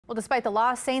Well, despite the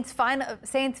loss, Saints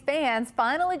fans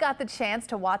finally got the chance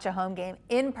to watch a home game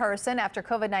in person after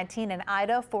COVID-19 and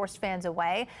Ida forced fans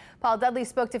away. Paul Dudley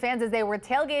spoke to fans as they were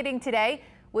tailgating today,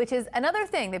 which is another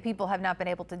thing that people have not been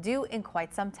able to do in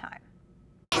quite some time.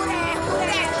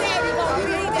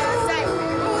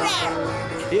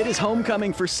 It is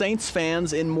homecoming for Saints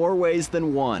fans in more ways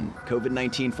than one.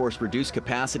 COVID-19 forced reduced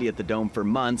capacity at the Dome for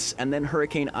months, and then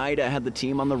Hurricane Ida had the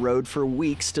team on the road for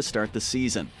weeks to start the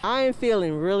season. I am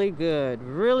feeling really good,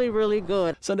 really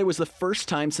good. Sunday was the first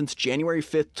time since January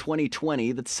 5th,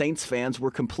 2020 that Saints fans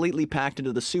were completely packed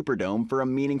into the Superdome for a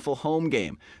meaningful home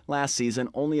game. Last season,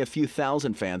 only a few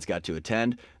thousand fans got to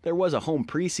attend. There was a home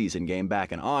preseason game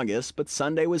back in August, but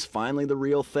Sunday was finally the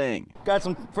real thing. Got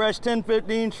some fresh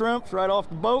 10-15 shrimps right off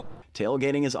the boat.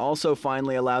 Tailgating is also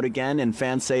finally allowed again, and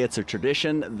fans say it's a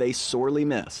tradition they sorely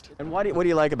missed. And what do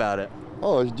you like about it?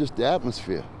 Oh, it's just the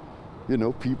atmosphere. You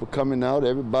know, people coming out,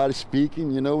 everybody speaking,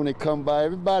 you know, when they come by,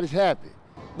 everybody's happy.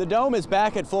 The Dome is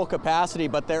back at full capacity,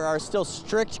 but there are still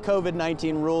strict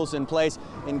COVID-19 rules in place,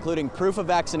 including proof of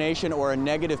vaccination or a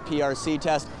negative PRC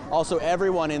test. Also,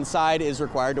 everyone inside is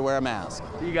required to wear a mask.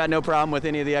 You got no problem with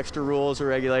any of the extra rules or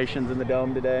regulations in the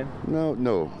Dome today?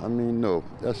 No.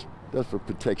 That's for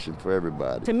protection for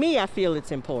everybody. To me, I feel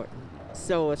it's important.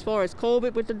 So as far as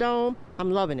COVID with the Dome,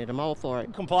 I'm loving it. I'm all for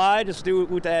it. Comply, just do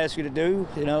what they ask you to do,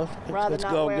 you know. Rather it's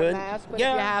not go wear good. a mask, but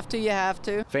yeah. if you have to, you have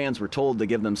to. Fans were told to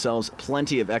give themselves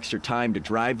plenty of extra time to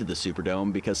drive to the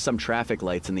Superdome because some traffic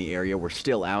lights in the area were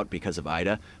still out because of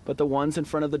Ida, but the ones in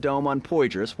front of the Dome on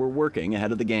Poydras were working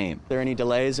ahead of the game. Are there any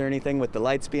delays or anything with the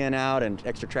lights being out and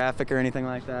extra traffic or anything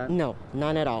like that? No,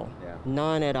 none at all. Yeah.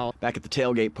 None at all. Back at the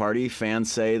tailgate party,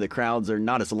 fans say the crowds are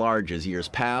not as large as years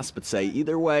past, but say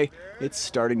either way, it's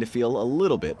starting to feel a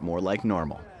little bit more like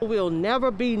normal. We'll never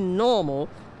be normal,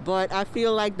 but I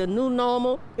feel like the new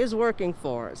normal is working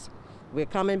for us. We're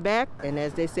coming back, and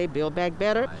as they say, build back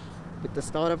better with the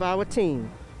start of our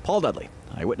team. Paul Dudley,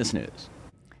 Eyewitness News.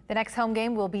 The next home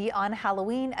game will be on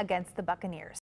Halloween against the Buccaneers.